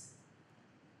purpose.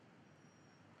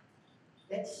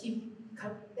 Let Him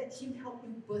let Him help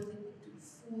you birth it into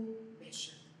full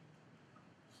measure.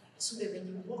 So that when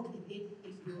you walk in it,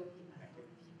 it will be a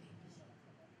healthy baby.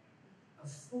 A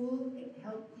full and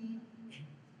healthy and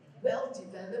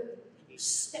well-developed, and you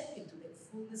step into that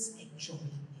fullness enjoying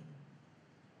it.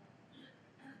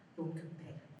 Don't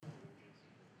compare.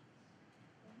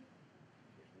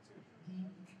 Be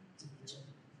diligent.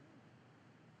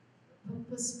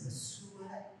 Purpose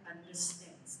pursuer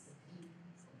understands the need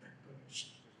for preparation.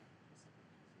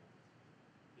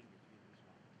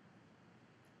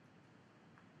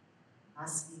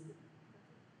 Lastly,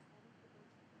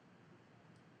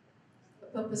 a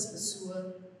purpose pursuer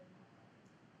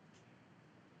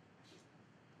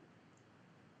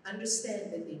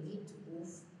understand that they need to move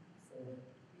forward.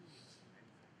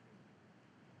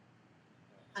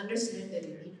 Understand that they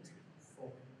need to move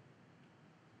forward.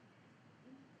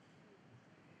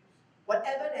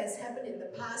 Whatever that has happened in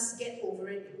the past, get over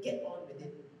it and get on with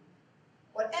it.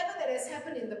 Whatever that has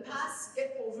happened in the past,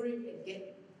 get over it and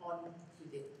get on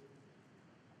with it.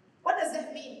 What does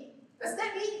that mean? Does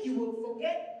that mean you will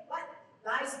forget what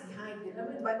lies behind?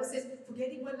 Remember the Bible says,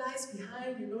 forgetting what lies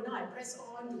behind, now I press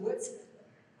on towards.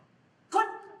 God,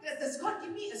 does God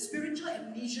give me a spiritual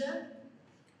amnesia?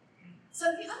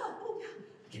 Suddenly, oh yeah,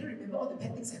 I cannot remember all the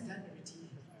bad things I've done already.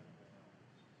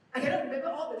 I cannot remember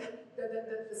all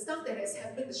the stuff that has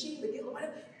happened, the shame, the guilt, or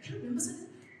whatever. I cannot remember something.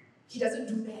 He doesn't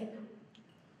do that.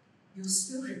 You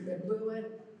still remember one.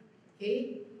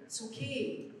 Okay? It's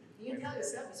okay. You tell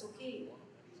yourself it's okay.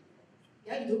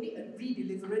 Yeah, you don't need a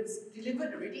re-deliverance.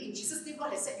 Delivered already. In Jesus' name,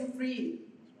 God has set you free.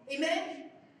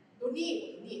 Amen? Don't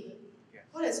need.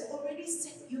 God has already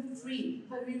set you free.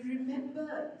 But we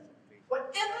remember.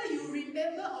 Whatever you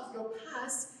remember of your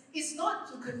past is not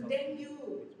to condemn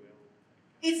you.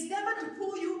 It's never to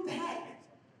pull you back.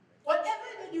 Whatever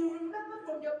that you remember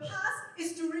from your past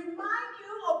is to remind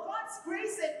you of God's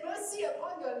grace and mercy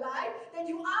upon your life, that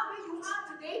you are where you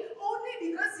are today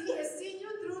only because He has seen you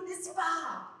through this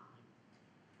far.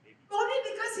 Only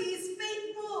because He is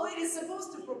faithful, it is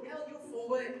supposed to propel you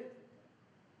forward.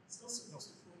 It's not supposed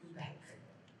to pull you back.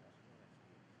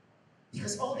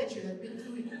 Because all that you have been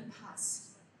through in the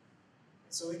past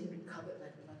has already been covered by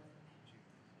the blood of the Lamb.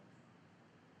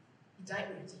 He died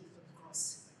already on the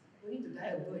cross. You don't need to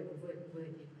die over and over and over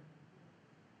again.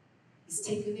 He's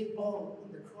taken it all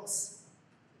on the cross.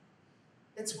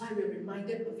 That's why we're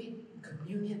reminded of it in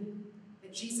communion.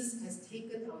 That Jesus has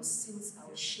taken our sins,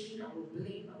 our shame, our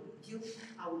blame, our guilt,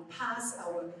 our past,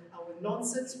 our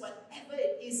nonsense, whatever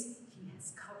it is, He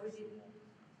has covered it in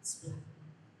His blood.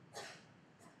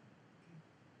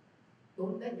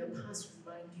 Don't let your past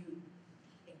remind you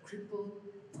and cripple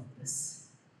purpose.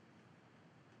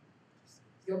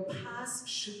 Your past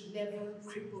should never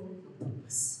cripple your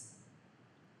purpose.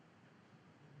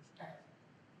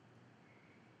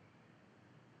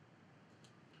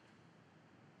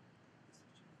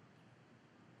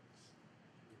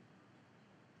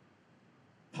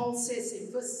 Paul says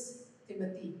in 1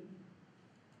 Timothy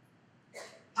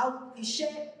how he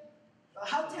shared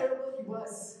how terrible he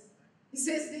was. He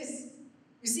says this.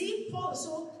 You see, Paul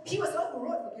he was the one who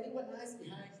wrote forgetting what lies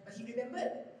behind, but he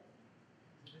remembered.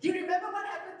 He remembered what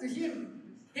happened to him.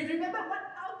 He remembered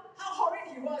how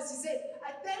horrid he was. He said,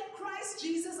 I thank Christ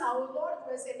Jesus our Lord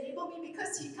who has enabled me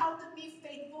because He counted me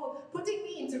faithful, putting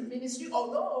me into ministry,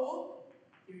 although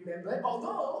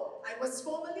I was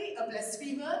formerly a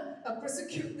blasphemer, a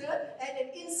persecutor, and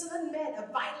an insolent man,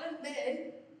 a violent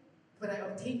man, but I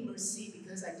obtained mercy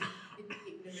because I did it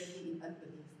ignorantly in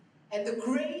unbelief. And the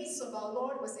grace of our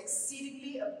Lord was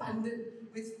exceedingly abundant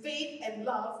with faith and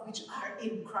love which are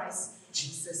in Christ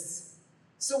Jesus.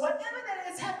 So whatever that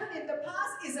has happened in the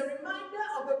past is a reminder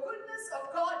of the goodness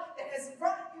of God that has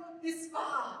brought you this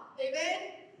far.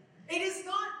 Amen? It is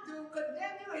not to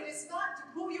condemn you. It is not to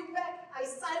pull you back. I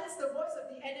silence the voice of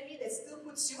the enemy that still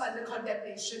puts you under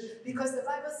condemnation. Because the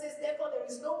Bible says, therefore, there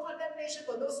is no condemnation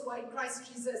for those who are in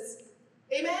Christ Jesus.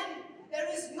 Amen? There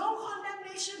is no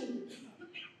condemnation.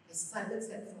 I silence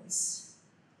that voice.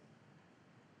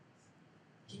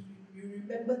 You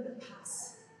remember the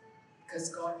past because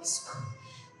God is good.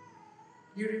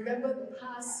 You remember the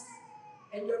past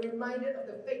and you're reminded of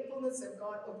the faithfulness of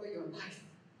God over your life.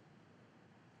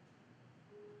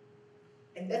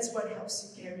 And that's what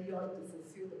helps you carry on to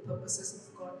fulfill the purposes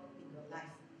of God in your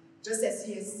life. Just as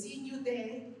He has seen you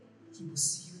there, He will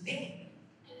see you there.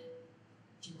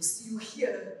 He will see you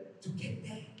here to get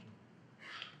there.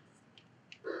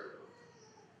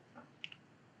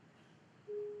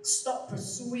 Stop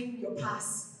pursuing your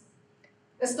past.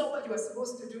 That's not what you are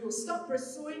supposed to do. Stop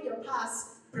pursuing your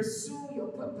past. Pursue your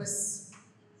purpose.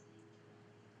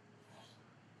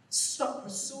 Stop Stop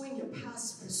pursuing your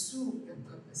past, pursue your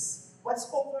purpose. What's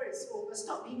over is over.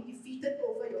 Stop being defeated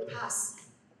over your past.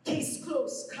 Case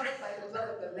closed, covered by the blood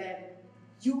of the Lamb.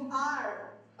 You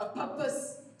are a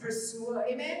purpose pursuer.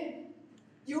 Amen?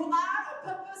 You are a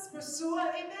purpose pursuer.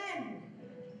 Amen?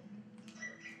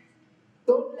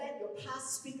 Don't let your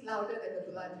past speak louder than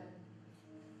the blood.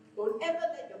 Don't ever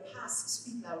let your past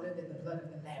speak louder than the blood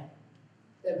of the Lamb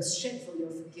that was shed for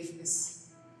your forgiveness,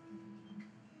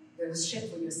 that was shed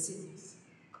for your sins,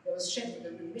 that was shed for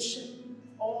the remission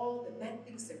of all the bad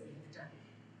things that we have done.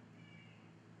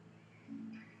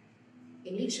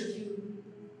 In each of you,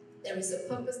 there is a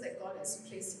purpose that God has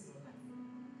placed in your life.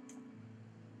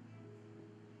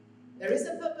 There is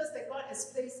a purpose that God has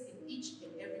placed in each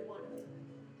and every one of you.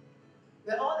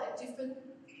 We're all at different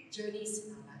journeys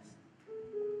in our life.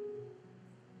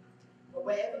 But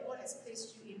wherever God has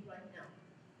placed you in right now,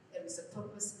 there is a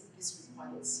purpose in this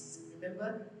required season.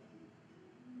 Remember,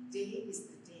 today is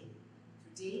the day.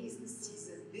 Today is the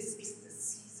season. This is the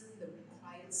season, the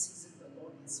required season the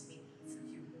Lord has made for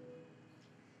you.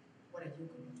 What are you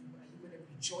going to do? Are you going to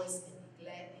rejoice and be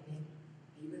glad in Him?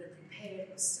 Are you going to prepare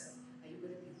yourself? Are you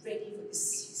going to be ready for this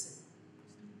season?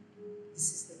 This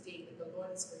is the day that the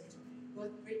Lord is going to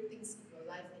work great things in your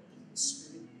life and in your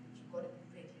spirit. You've got to be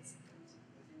ready for that.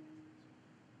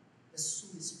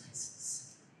 Pursue His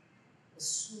presence.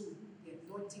 Pursue the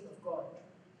anointing of God.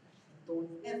 And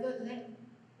don't ever let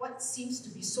what seems to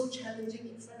be so challenging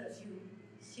in front of you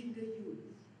hinder you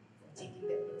from taking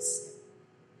that next step.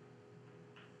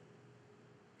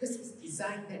 Because it's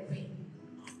designed that way.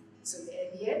 So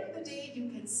at the end of the day,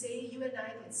 you and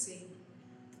I can say,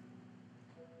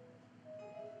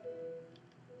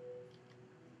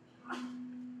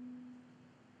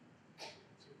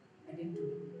 I didn't do it.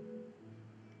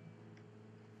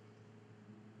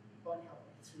 God help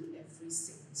me through every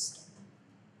single step of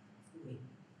the way.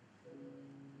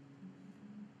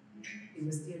 It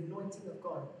was the anointing of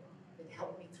God that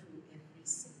helped me through every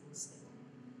single step.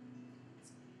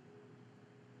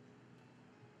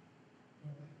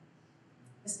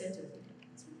 Let's stand to